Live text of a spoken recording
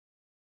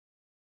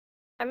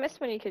I miss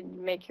when you could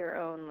make your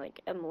own, like,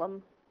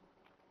 emblem.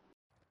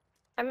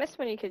 I miss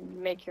when you could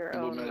make your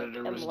own, like,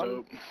 Editor was emblem.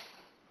 dope.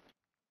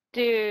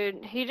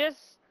 Dude, he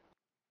just...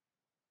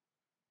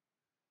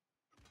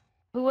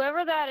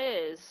 Whoever that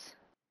is,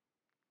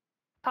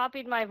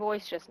 copied my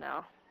voice just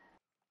now.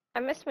 I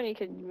miss when you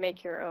could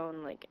make your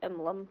own, like,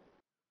 emblem.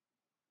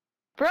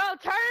 Bro,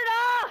 turn it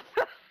off!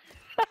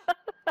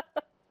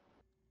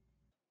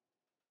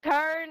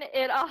 Turn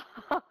it off!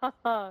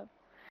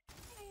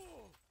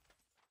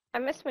 I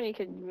miss when you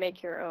could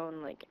make your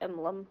own, like,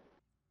 emblem.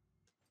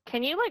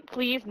 Can you, like,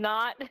 please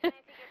not?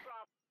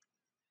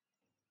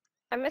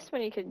 I miss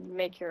when you could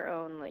make your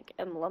own, like,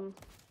 emblem.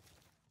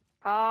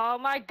 Oh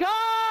my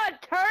god!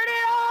 Turn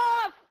it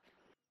off!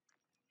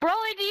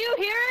 Broly, do you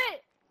hear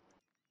it?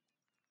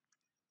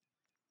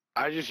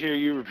 I just hear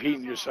you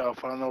repeating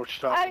yourself. I don't know what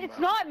you're talking It's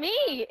about. not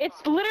me!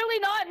 It's literally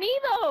not me,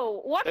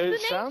 though! What's the name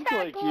It sounds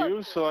tag like look?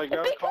 you, so I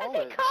gotta call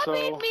it. Because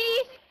he copied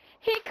me!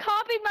 He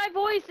copied my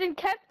voice and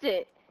kept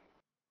it!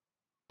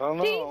 I don't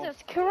know.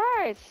 Jesus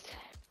Christ!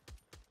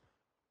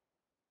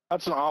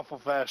 That's an awful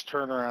fast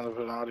turnaround of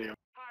an audio.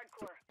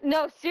 Hardcore.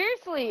 No,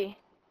 seriously!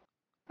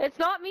 It's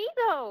not me,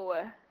 though!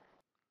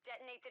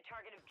 Detonate the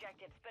target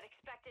objectives, but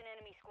expect an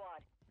enemy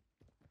squad.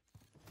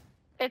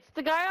 It's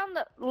the guy on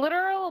the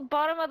literal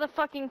bottom of the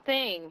fucking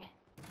thing.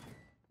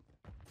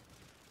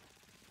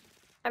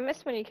 I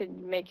miss when you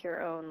could make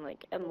your own,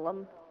 like,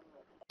 emblem.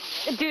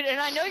 Dude, and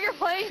I know you're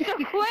playing, so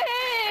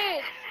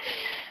quit!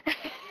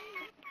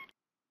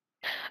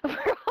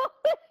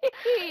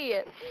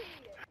 Broly!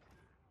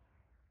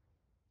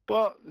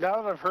 Well,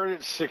 now that I've heard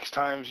it 6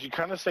 times, you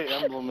kind of say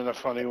emblem in a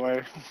funny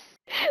way.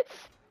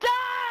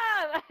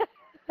 Stop!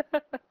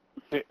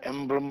 The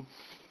emblem.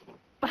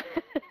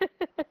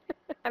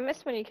 I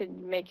miss when you could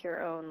make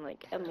your own,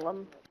 like,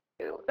 emblem.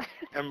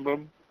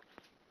 Emblem.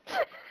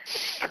 Quit!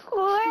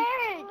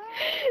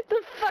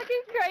 The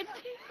fucking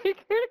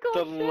critical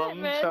The shit,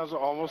 lum man. sounds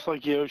almost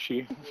like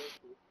Yoshi.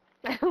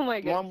 Oh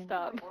my god, Lum.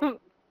 stop.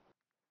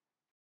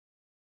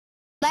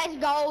 Let's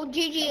go.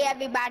 GG,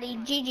 everybody.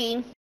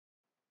 GG.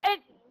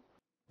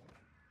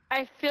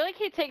 I feel like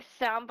he takes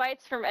sound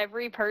bites from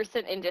every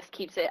person and just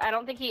keeps it. I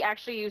don't think he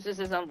actually uses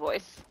his own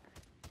voice.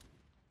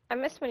 I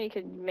miss when you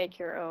could make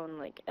your own,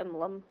 like,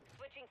 emblem.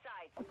 Switching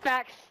sides.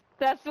 Facts.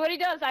 That's what he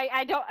does.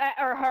 I don't,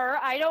 or her,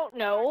 I don't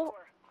know.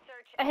 Hardcore.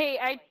 Search. Hey,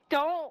 I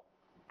don't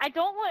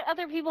want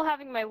other people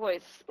having my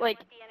voice. Like,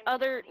 Let the enemy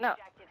other, hold the no.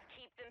 objectives.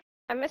 Keep them.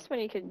 I miss when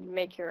you could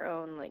make your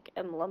own, like,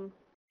 emblem.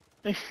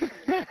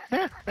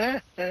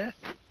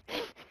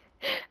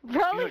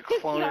 Probably The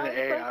clone in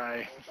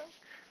AI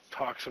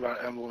talks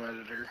about emblem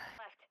editor.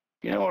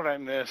 You know what I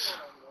miss?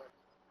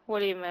 What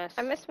do you miss?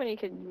 I miss when you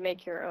could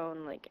make your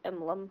own, like,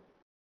 emblem.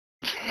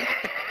 You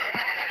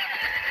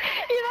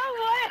know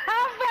what?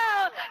 How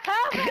about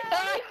you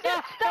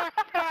just stop?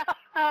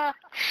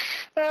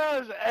 That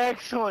was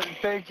excellent.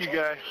 Thank you,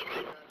 guys.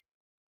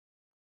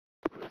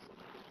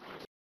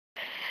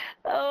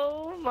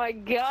 Oh my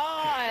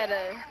god.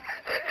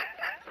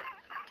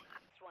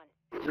 One.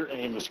 Your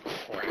aim is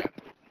crap.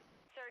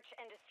 Search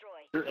and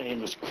destroy. Your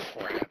aim is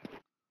crap.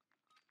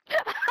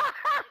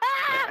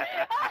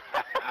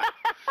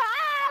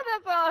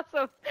 That's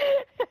awesome.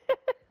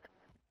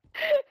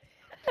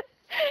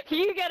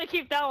 You gotta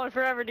keep that one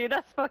forever, dude.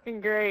 That's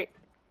fucking great.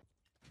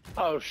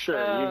 Oh, sure.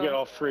 You get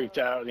all freaked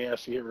out and he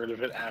has to get rid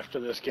of it after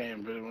this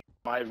game, but with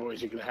my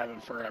voice, you can have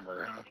it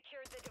forever, huh?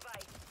 Secure the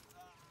device.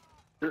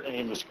 Your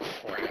aim is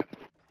crap.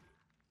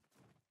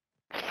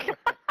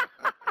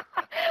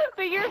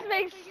 But yours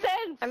makes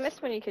sense. I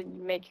miss when you could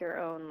make your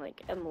own,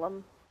 like,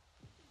 emblem.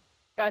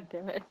 God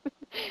damn it.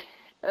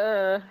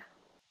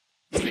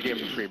 They gave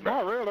him free, bro.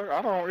 Not really.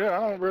 I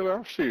don't really.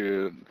 I'm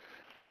shit.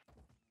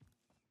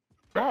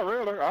 Not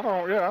really. I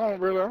don't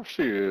really. I'm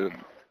shit.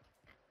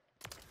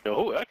 Yo,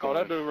 who echoed? Oh,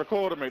 that dude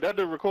recorded me.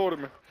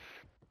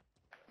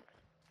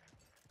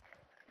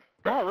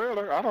 Not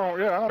really. I don't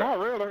really.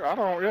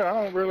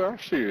 I'm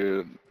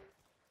shit.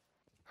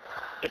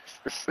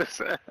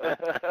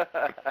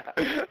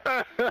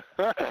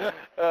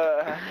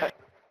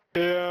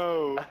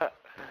 Yo.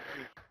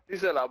 He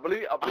said, I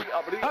believe.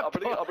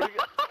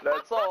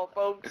 That's all,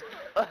 folks.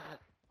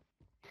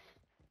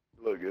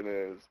 Look at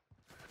this.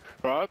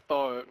 Bro, I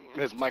thought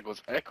his mic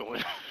was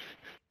echoing.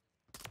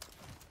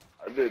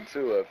 I did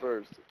too at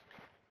first.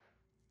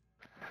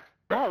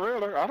 Not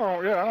really. I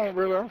don't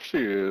really. I'm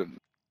shit.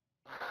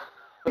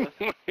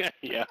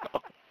 Yeah.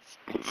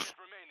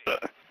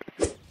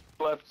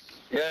 Left.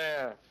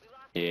 Yeah.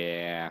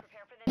 Yeah.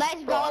 Prepare for the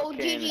Let's go.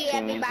 GG,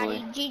 everybody.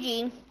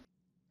 GG.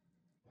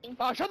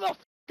 Oh, shut the f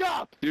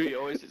up! Dude, he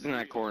always sits in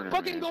that corner.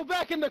 Fucking man. go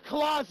back in the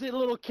closet,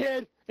 little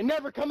kid, and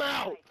never come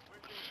out!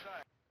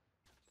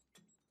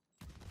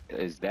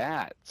 Is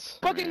that?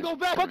 Fucking go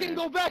back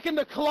in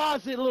the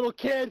closet, little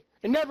kid,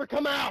 and never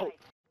come out!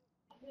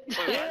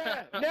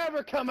 Yeah,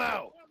 never come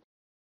out!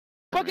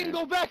 Fucking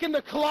go back in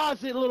the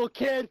closet, little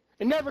kid,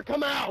 and never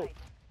come out!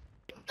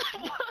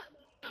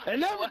 And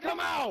never come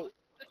out!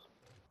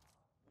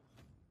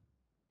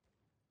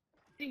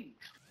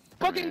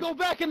 Fucking go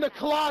back in the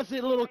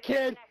closet, little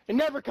kid, and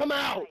never come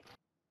out.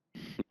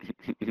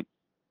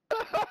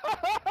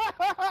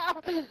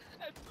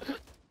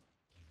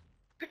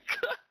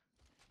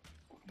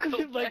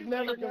 Like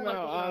never come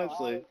out,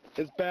 honestly.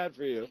 It's bad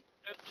for you.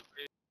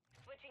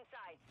 Switching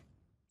sides.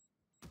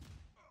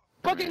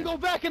 Fucking go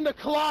back in the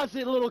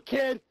closet, little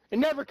kid,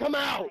 and never come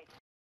out.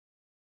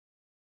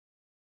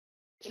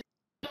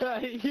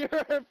 You're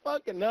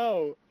fucking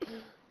no.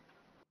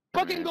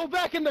 Fucking go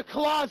back in the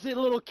closet,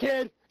 little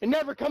kid, and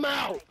never come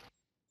out.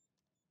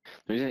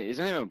 He's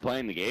not even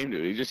playing the game,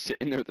 dude. He's just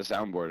sitting there with the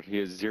soundboard. He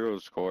has 0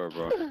 score,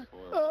 bro.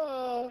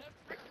 Oh,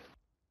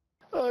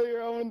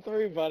 you're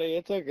 0-3, buddy.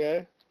 It's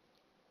okay.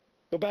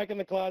 Go back in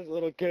the closet,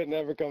 little kid, and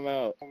never come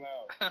out.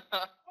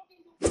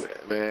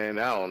 Man,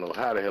 I don't know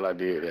how the hell I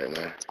did that,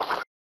 man.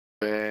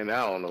 Man,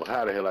 I don't know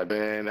how the hell I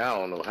did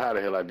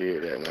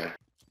that, man.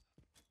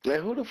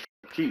 Man, who the f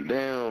keep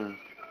down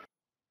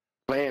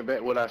playing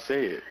back what I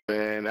said?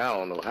 Man, I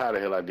don't know how the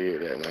hell I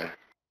did that, man.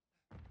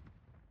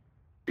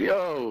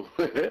 Yo.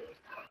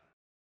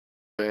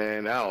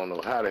 Man, I don't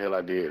know how the hell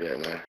I did that,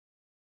 man.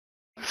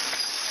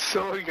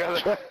 So we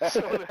gotta,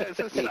 so that's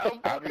a sound.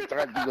 I was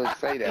trying to go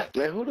say that.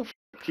 Man, who the f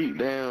keep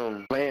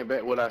down playing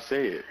back what I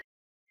said?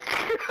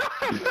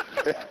 Man,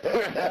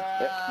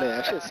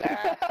 that's just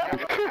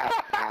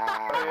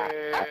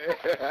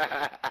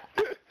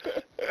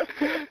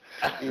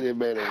you done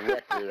made a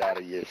record out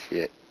of your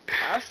shit.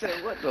 I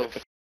said, what the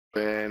f?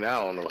 Man,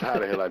 I don't know how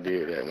the hell I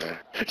did that, man.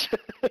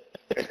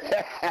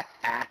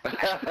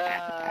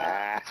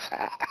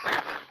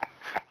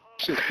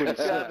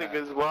 Y'all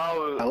niggas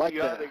wild. I like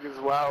Y'all that.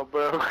 niggas wild,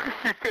 bro.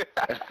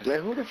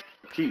 Man, who the f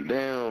keep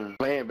down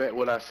playing back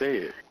what I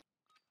said?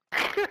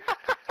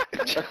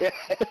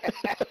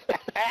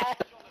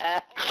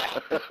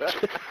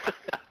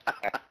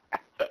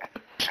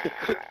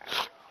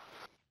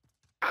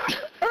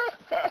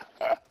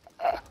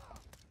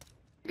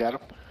 Got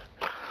him?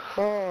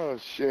 Oh,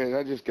 shit.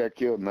 I just got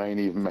killed and I ain't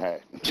even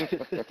mad.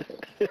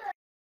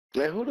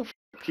 Man, who the f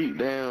keep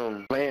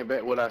down playing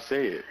back what I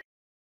said?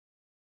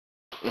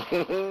 Who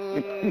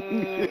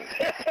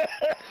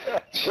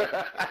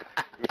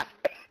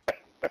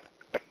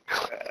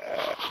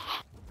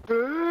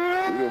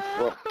the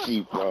fuck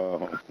keep,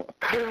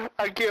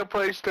 I can't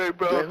play straight,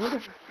 bro. Man, who the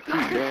f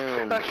keep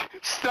down?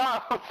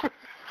 Stop!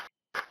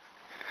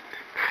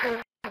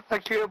 I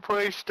can't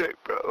play straight,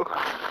 bro.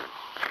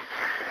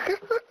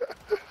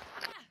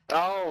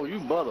 Oh, you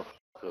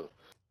motherfucker.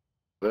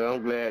 Well,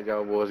 I'm glad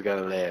y'all boys got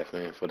a laugh,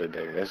 man, for the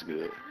day. That's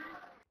good.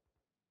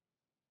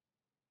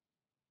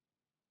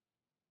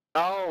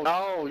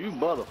 Oh, you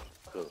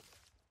motherfucker.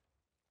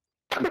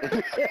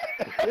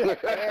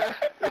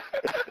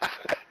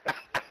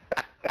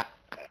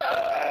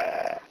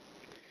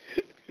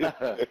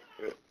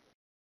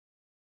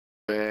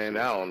 Man, I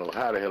don't know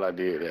how the hell I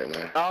did that,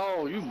 man.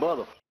 Oh, you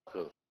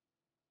motherfucker.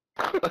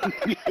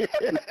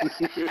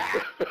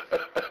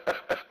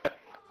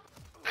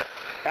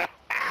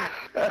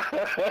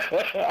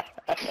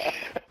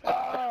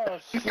 Oh,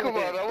 shit. Come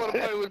on, I want to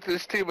play with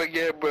this team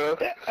again, bro.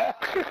 I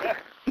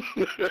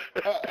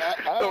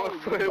want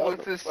to play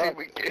with this team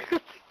again.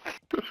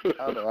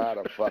 I don't know how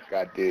the fuck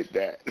I did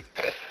that.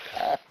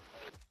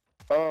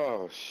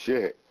 Oh,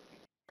 shit.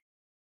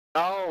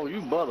 Oh,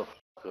 you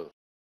motherfucker.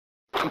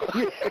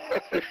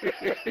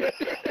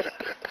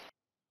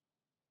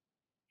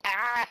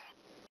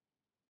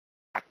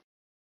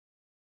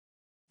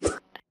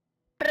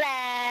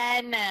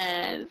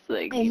 Bananas.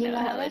 Like, Hey, you you know, know,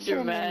 hella that should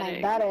have been my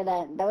dramatic. daughter.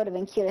 That would have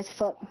been cute as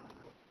fuck. 1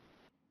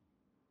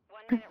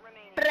 minute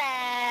remaining.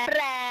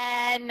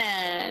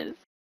 Bananas.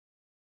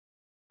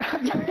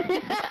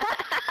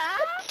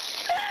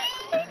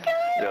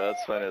 Yeah,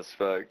 that's funny as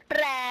fuck.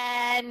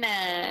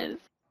 Bananas.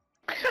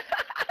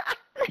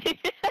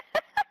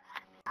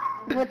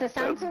 With the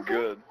sound so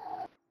Good.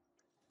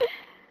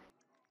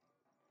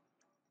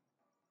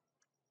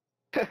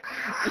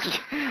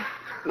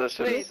 That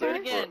shit Wait, is do it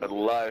safe again. for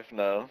life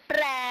now.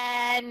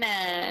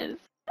 Bananas.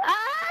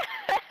 Ah!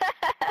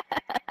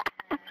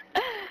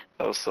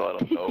 That was so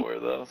out of nowhere,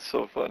 though.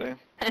 So funny.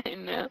 I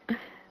know.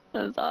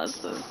 That was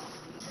awesome.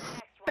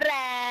 Next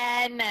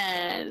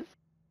Bananas.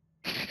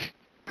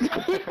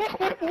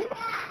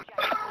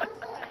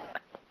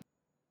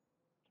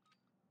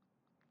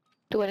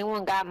 Do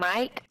anyone got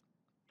mic?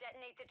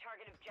 Detonate the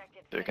target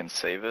objective. You can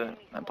save it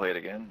and play it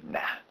again? Nah.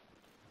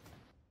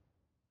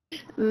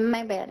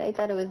 My bad. I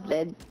thought it was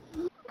dead.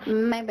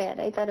 My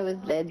bad. I thought it was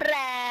dead.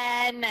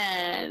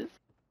 Bananas.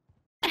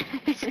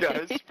 This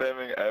guy's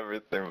spamming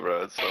everything,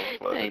 bro. It's so I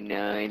funny.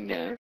 know, I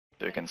know.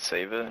 You can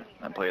save it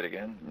and play it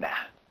again? Nah.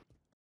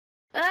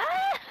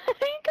 Ah!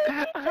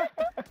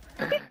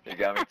 You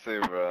got me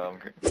too, bro.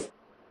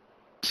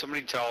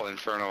 Somebody tell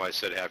Inferno I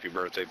said happy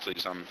birthday,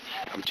 please. I'm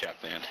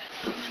chat banned.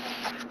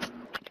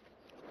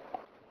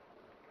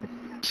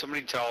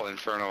 Somebody tell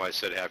Inferno I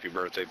said happy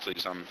birthday,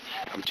 please. I'm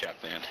chat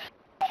banned.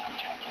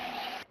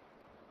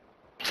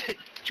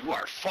 You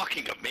are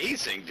fucking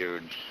amazing,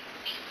 dude.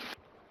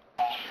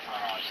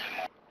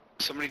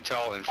 Somebody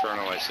tell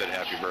Inferno I said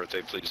happy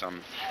birthday, please.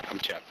 I'm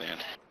chat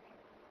banned.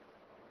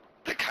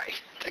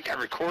 think I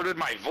recorded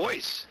my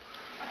voice.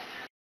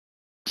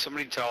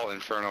 Somebody tell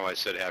Inferno I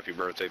said happy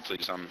birthday,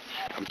 please. I'm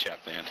chat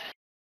banned.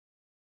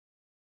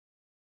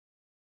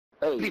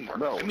 Hey, I need more,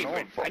 bro, I need no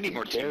more, one I need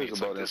more fucking cares teammates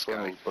about like this guy.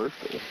 Inferno's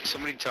birthday.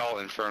 Somebody tell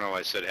Inferno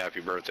I said happy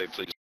birthday,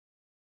 please.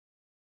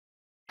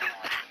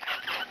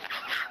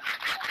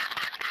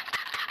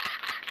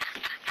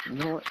 You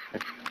know what?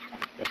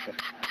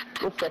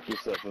 Go fuck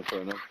yourself,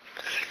 Inferno.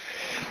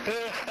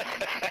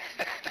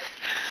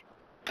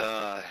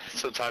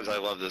 Sometimes I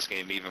love this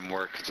game even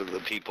more because of the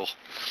people.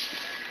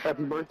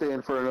 Happy birthday,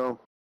 Inferno.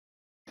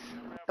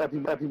 Happy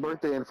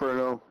birthday,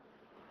 Inferno.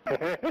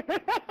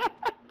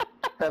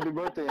 Happy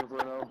birthday,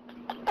 Inferno.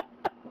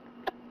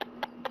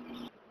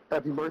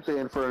 Happy birthday,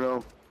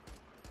 Inferno.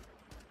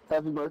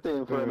 Happy birthday,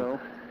 Inferno.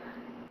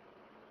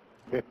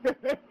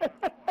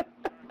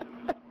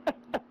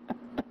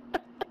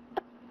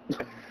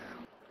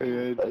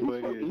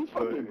 It's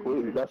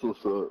funny. That's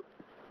what's up.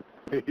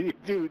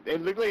 Dude,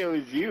 it looked like it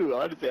was you.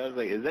 Honestly, I was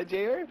like, is that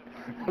JR?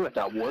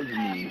 That was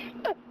me.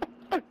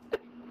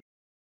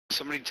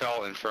 Somebody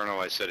tell Inferno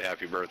I said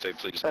happy birthday,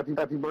 please. Happy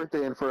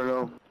birthday,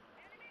 Inferno.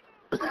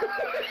 That's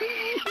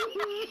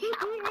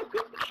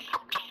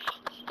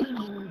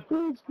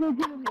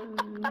fucking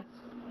hilarious.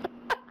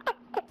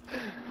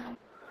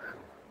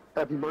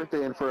 Happy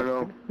birthday,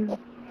 Inferno.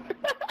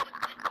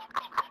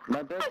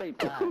 My birthday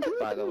passed,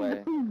 by the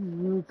way.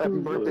 Happy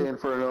birthday,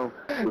 Inferno.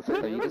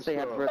 So you can say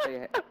happy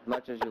birthday as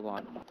much as you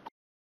want.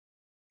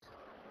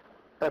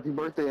 Happy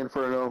birthday,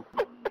 Inferno.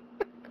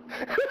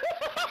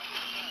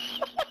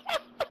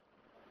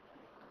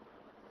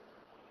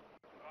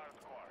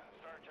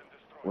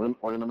 We're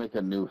gonna make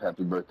a new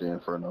Happy Birthday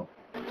Inferno.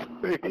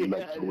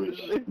 Let's wish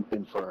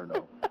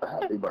Inferno a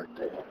happy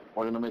birthday.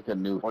 We're gonna make a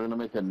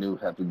new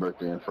Happy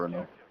Birthday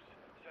Inferno.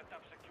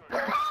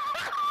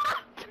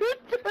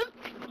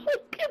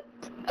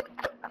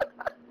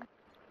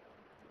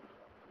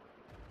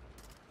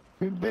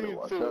 You better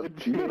watch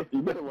out.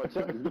 You better watch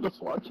out. He's gonna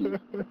swat you.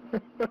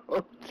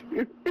 Oh,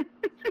 dude.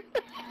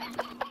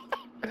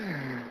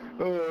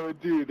 Oh,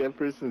 dude, that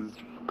person's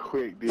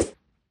quick, dude.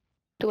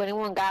 Do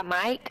anyone got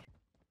Mike?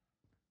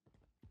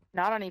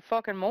 Not any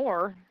fucking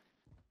more.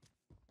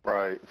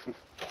 Right.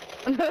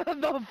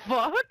 The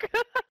fuck?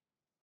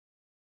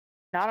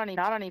 Not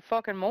any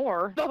fucking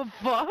more. The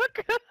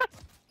fuck?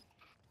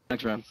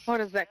 Next round.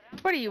 What is that?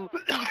 What are you?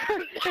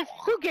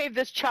 Who gave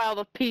this child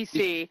a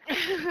PC?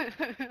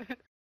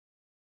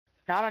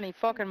 Not any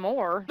fucking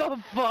more. The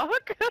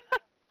fuck?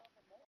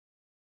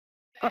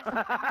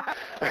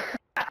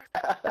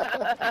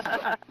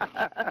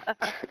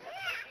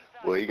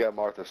 Well, you got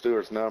Martha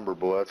Stewart's number,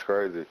 boy. That's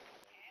crazy.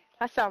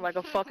 I sound like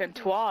a fucking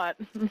twat.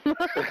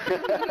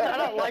 I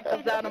don't like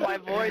the sound of my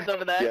voice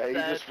over that.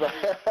 Yeah,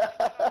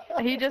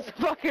 He just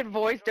fucking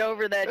voiced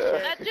over that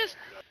shit. That just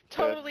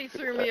totally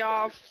threw me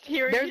off.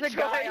 Hearing There's you a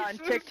guy twice.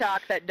 on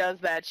TikTok that does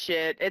that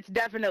shit. It's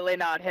definitely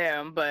not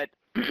him, but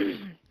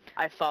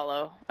I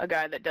follow a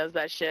guy that does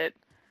that shit.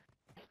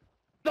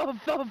 The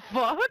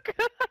fuck?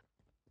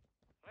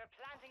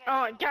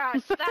 Oh my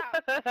god,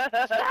 stop!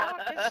 Stop!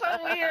 It's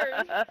so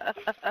weird.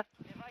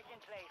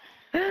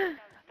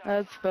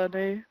 That's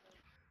funny.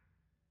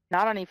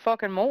 Not any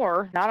fucking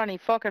more. Not any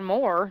fucking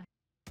more.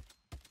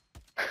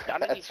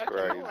 That's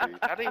crazy.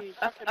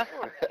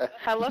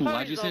 I love how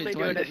Why'd you he's say only it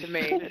doing twice? it to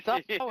me.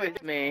 It's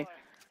always me.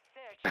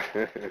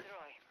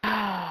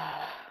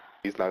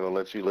 He's not gonna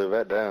let you live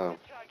that down.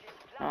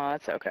 Oh,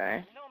 that's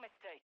okay.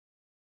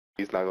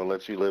 He's not gonna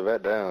let you live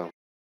that down.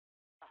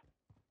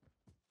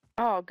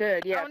 Oh,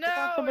 good. Yeah, Oh pick on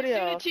no, somebody it's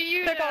doing it else. to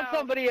you Pick on now.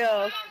 somebody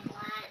else.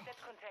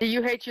 Do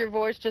you hate your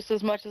voice just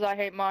as much as I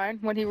hate mine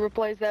when he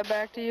replays that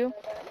back to you?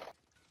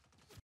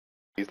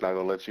 He's not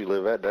gonna let you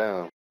live that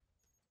down.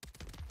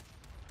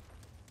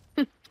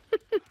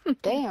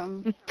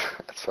 Damn.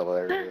 That's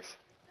hilarious.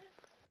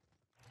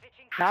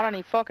 Not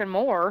any fucking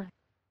more.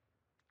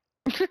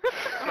 Oh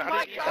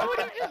my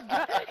god,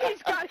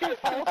 He's got his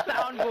whole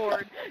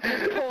soundboard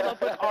just pulled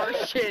up with our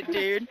shit,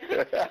 dude.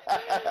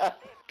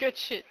 good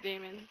shit,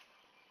 Damon.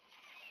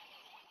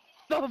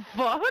 The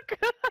fuck?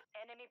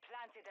 Enemy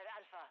planted at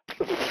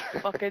Alpha.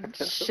 Fucking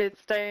shit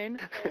stain.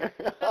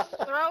 Just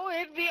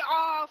throwing me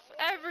off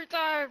every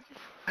time.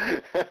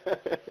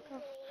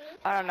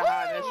 I don't know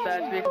how I missed that,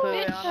 to be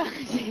completely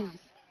honest.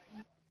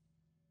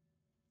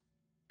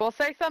 Well,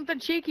 say something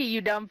cheeky,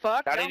 you dumb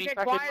fuck. Not Don't any get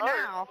fucking quiet more.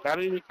 now. Not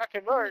any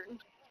fucking more.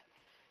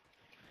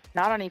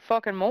 Not any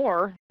fucking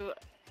more.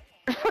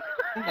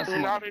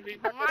 Not any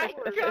Oh my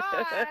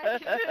god.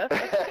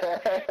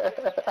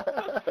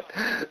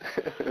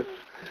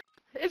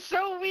 It's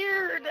so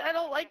weird. I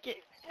don't like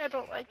it. I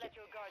don't like it.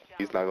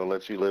 He's not gonna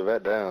let you live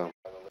that down.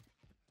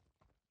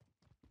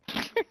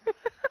 Oh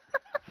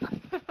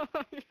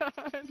my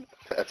god.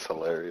 That's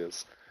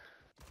hilarious.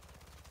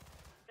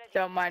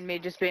 Don't mind me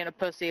just being a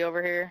pussy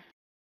over here.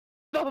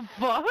 The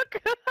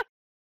fuck?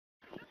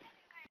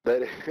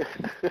 That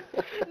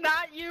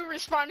Not you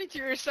responding to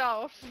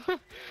yourself.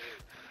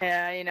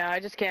 Yeah, you know, I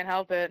just can't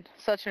help it.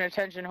 Such an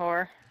attention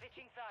whore.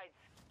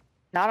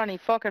 Not any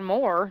fucking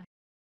more.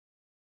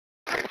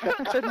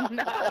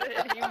 Not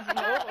anymore.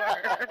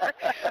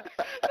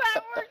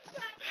 That worked.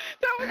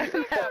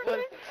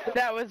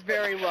 That was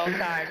very well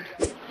timed.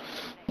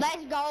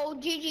 Let's go.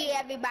 GG,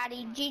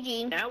 everybody.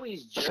 GG. Now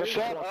he's So just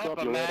shut up,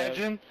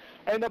 imagine.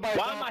 Ain't nobody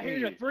Why am I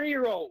hearing a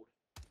 3-year-old?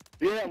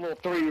 Yeah, little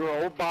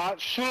 3-year-old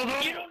bot. Shut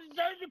up. You don't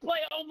deserve to play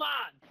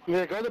online.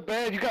 Yeah, go to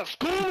bed. You got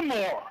school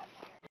tomorrow.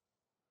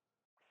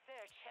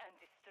 Search and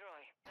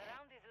destroy. The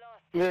round is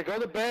lost. Yeah, go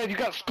to bed. You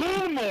got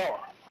school tomorrow.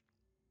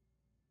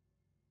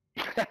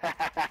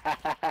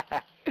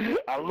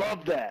 I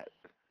love that.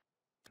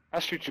 I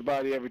shoot your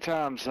body every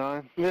time,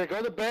 son. Yeah,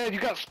 go to bed. You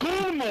got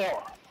school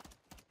tomorrow.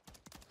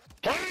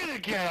 Play it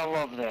again. I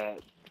love that.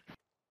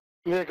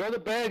 Yeah, go to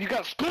bed. You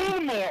got school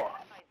tomorrow.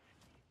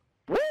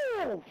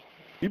 Woo!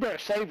 You better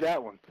save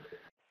that one.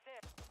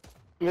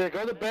 Yeah,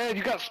 go to bed.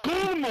 You got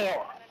school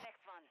tomorrow.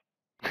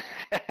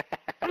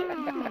 The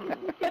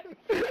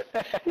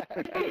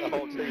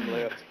whole team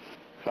left.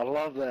 I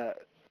love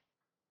that.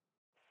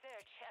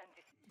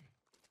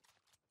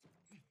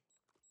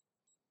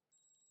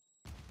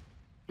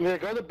 Yeah,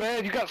 go to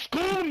bed. You got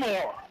school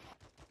tomorrow.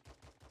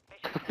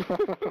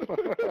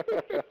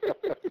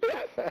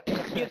 He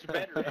gets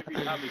better every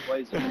time he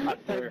plays it.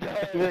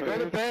 Yeah, go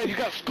to bed. You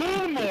got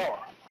school tomorrow.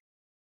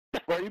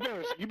 Bro,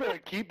 you better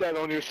keep that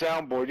on your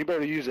soundboard. You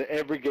better use it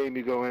every game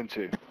you go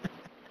into.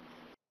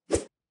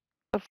 What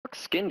the fuck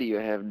skin do you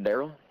have,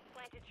 Daryl?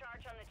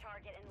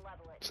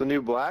 It's the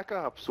new Black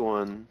Ops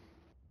one.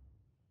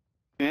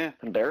 Yeah.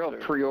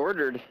 Daryl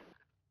pre-ordered.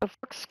 What the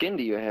fuck skin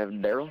do you have,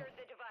 Daryl?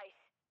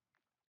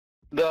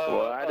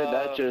 Why did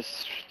that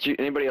just... Did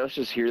anybody else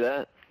just hear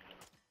that?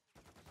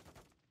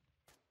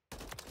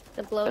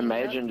 The blow.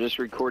 Imagine just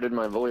recorded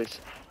my voice.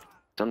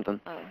 Something.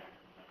 Oh.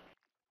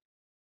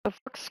 What the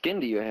fuck skin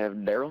do you have,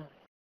 Daryl?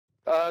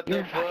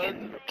 The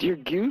You're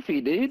goofy,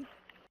 dude.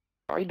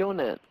 Why are you doing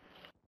that?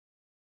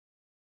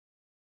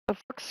 What the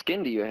fuck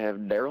skin do you have,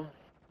 Daryl?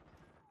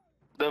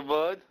 The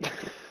Bud.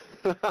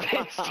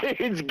 This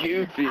dude's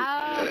goofy.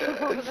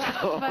 Oh, that's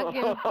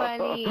fucking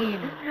funny.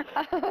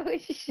 Oh,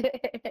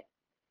 shit.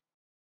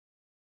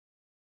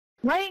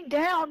 Laying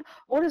down.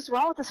 What is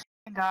wrong with this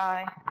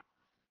guy?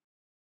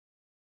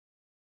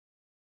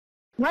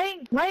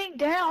 Laying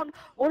down.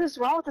 What is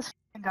wrong with this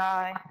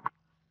guy?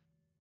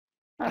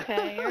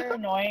 Okay, you're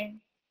annoying.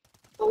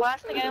 The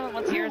last thing anyone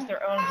wants to hear is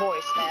their own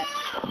voice, man.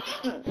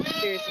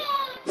 Seriously.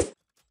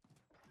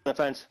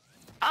 Offense.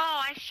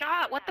 Oh, I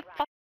shot. What the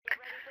fuck?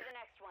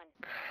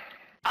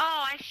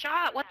 Oh, I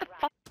shot. What the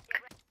fuck?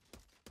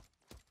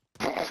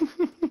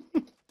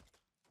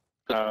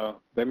 Oh,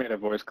 they made a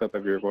voice clip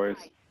of your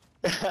voice.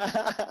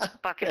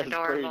 Fucking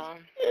adorable.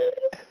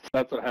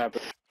 That's what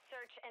happened.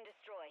 Search and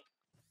destroy.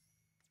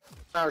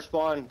 Our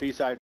spawn,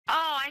 B-side.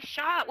 Oh, I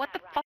shot. What the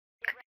fuck?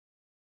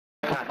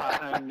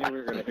 I knew we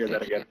were gonna hear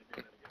that again.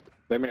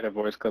 They made a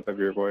voice clip of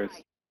your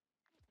voice.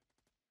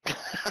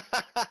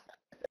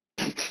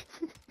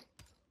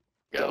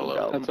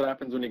 That's what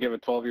happens when you give a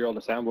 12-year-old a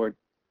soundboard.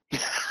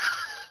 Search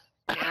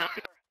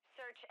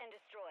and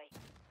destroy.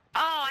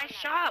 Oh, I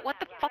shot. What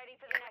the fuck? Ready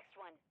for the next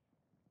one.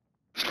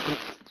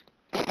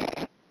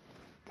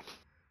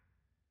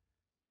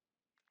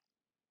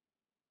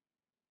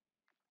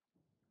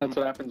 That's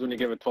what happens when you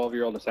give a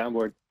 12-year-old a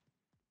soundboard.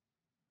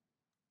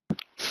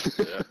 Search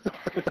and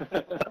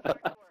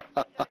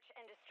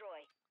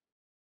destroy.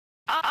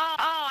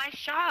 Oh, I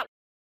shot.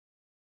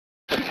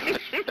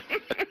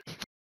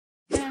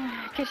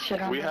 Good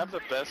shit on We him. have the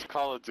best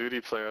Call of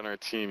Duty player on our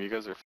team. You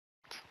guys are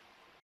f***ed.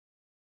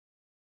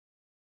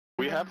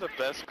 We have the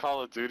best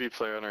Call of Duty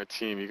player on our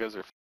team. You guys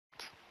are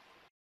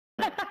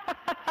f***ed.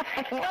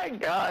 Oh my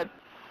god.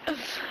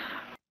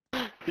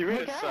 You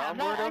made a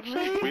soundboard of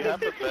me? We have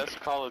the best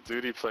Call of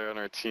Duty player on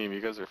our team.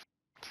 You guys are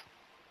f***ed.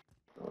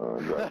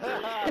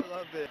 I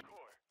love it.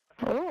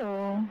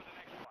 Oh.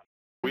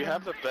 We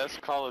have the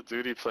best Call of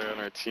Duty player on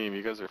our team.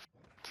 You guys are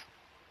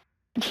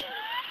f***ed.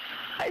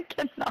 I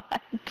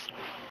cannot.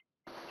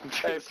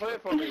 Hey, play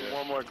it for me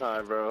one more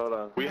time, bro. Hold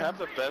on. We have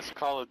the best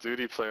Call of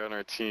Duty player on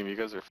our team. You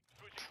guys are f***ed.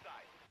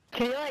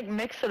 Can you like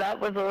mix it up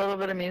with a little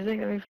bit of music?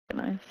 That'd be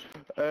fucking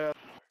nice.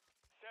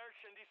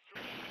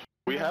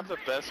 We have the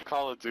best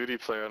Call of Duty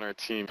player on our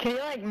team. Can you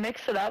like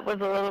mix it up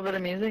with a little bit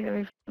of music?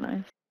 That'd be fucking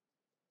nice.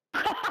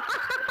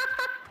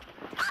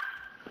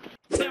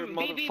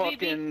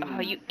 Motherfucking...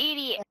 Oh, you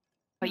idiot.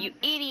 Oh, you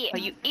idiot. Oh,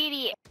 you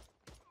idiot.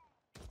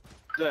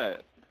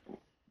 That?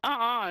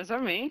 Is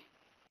that me?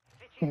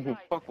 What the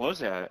fuck was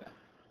that?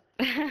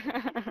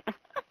 Hardcore.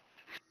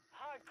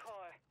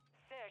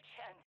 Search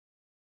and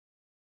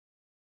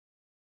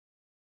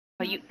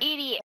Oh, you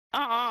idiot.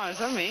 Is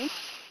that me?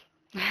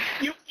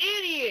 You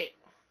idiot!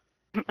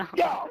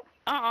 Yo!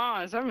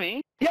 Is that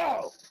me?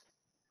 Yo!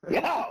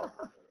 Yo!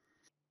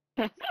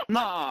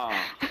 Nah!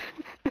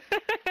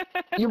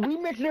 You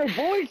remixing your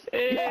voice?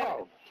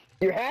 Yo!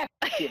 You're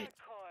hacking.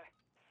 hardcore.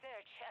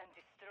 Search and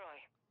destroy.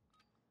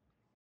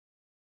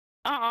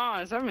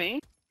 Is that me?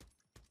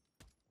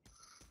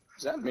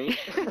 Is that me?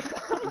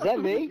 Is that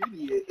me?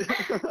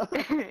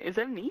 Is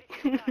that me?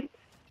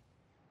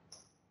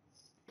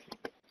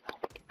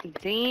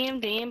 Damn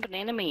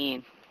banana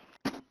man.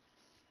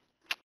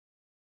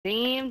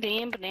 Damn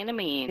banana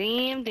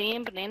man.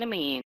 Damn banana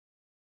man.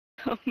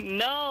 Oh,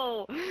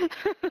 no.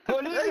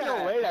 What is Ain't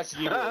no way that's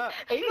you.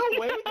 Ain't no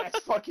way that's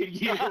fucking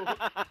you. Is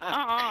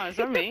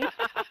that me?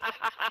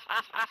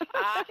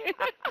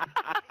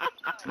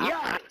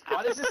 Yeah.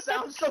 Why does it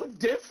sound so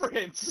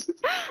different?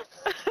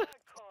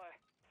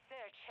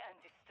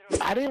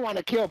 I didn't want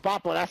to kill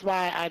Boppo, that's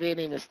why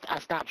I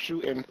stopped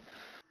shooting.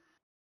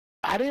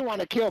 I didn't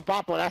want to kill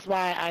Boppo, that's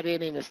why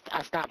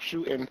I stopped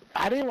shooting.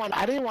 I didn't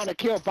want to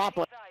kill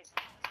Boppo.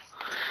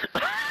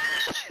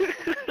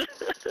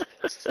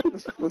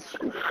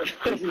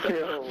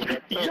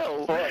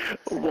 Yo,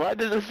 why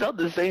does it sound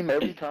the same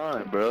every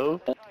time,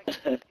 bro?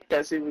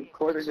 Because he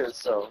recorded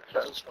yourself.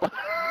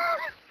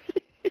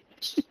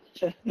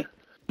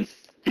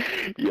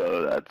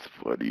 Yo, that's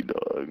funny,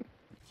 dog.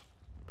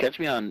 Catch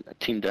me on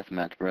Team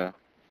Deathmatch, bro.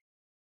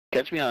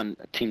 Catch me on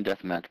Team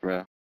Deathmatch,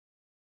 bro.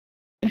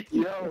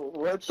 Yo,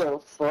 what the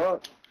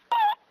fuck?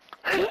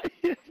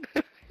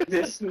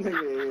 This nigga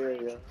here,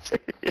 yo.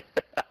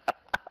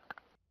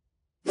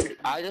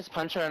 I just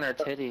punch her in her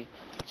titty.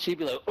 She'd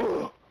be like,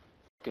 "Ugh,"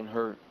 fucking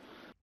hurt.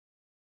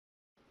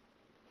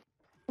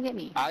 Look at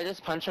me. I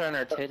just punch her in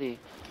her titty.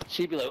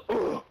 She'd be like,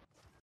 "Ugh."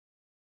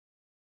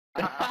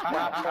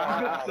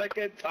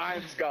 Second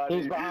time, Scotty.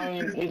 He's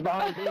behind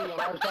B, on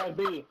our side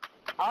B.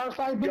 Our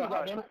side B,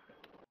 goddammit.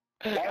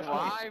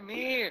 Why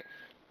me?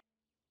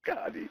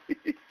 Scotty.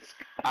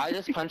 I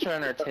just punch her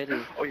in her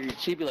titty.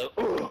 She'd be like,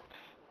 "Ugh."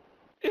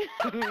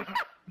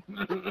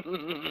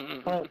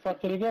 Where the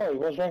fuck did he go? He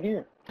was right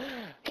here.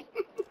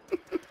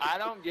 I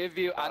don't give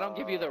you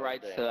the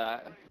rights to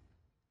that.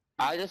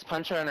 I just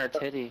punch her in her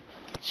titty.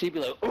 She'd be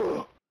like,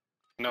 "Ugh."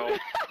 No.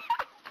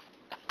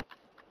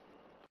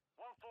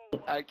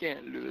 I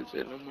can't do this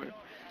shit no more.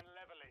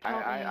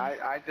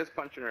 I just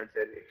punched her in her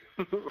titty.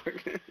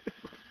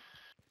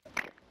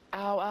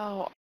 Ow,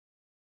 ow.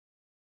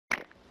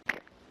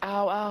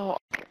 Ow, ow.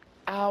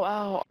 Ow,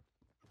 ow.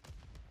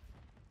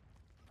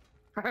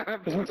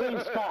 It's the same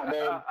spot,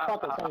 man.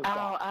 Fuck the same spot.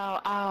 Ow,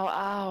 ow, ow,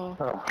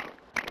 ow.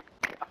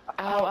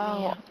 Ow,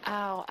 ow,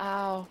 ow,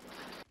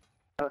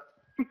 ow.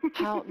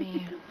 Help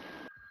me.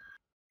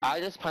 I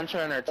just punch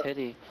her in her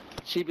titty.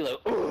 She'd be like,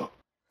 "Ugh."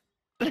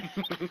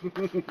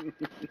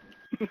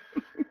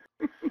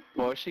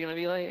 What was she gonna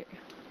be like?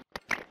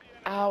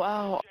 Ow,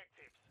 ow.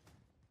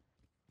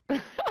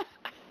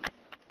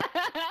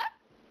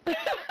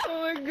 Oh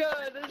my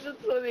god, this is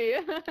funny.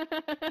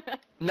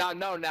 No,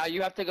 now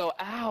you have to go,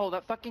 "Ow,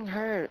 that fucking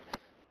hurt."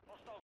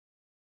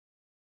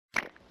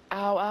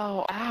 Ow,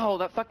 ow, ow,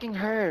 that fucking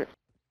hurt.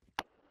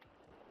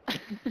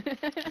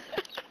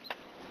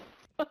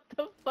 What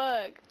the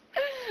fuck?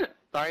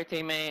 Sorry,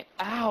 teammate.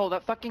 Ow,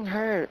 that fucking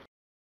hurt.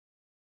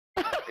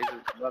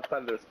 Left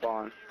side of the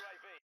spawn.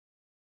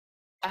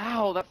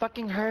 Ow, that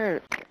fucking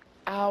hurt.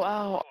 Ow,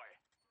 ow.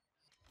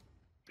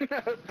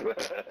 That's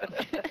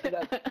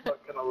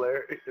fucking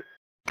hilarious.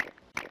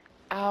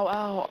 Ow,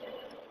 ow.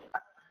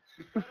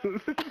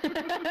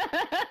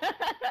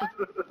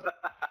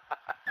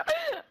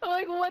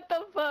 Like, what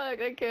the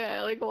fuck? I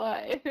can't. Like,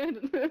 why?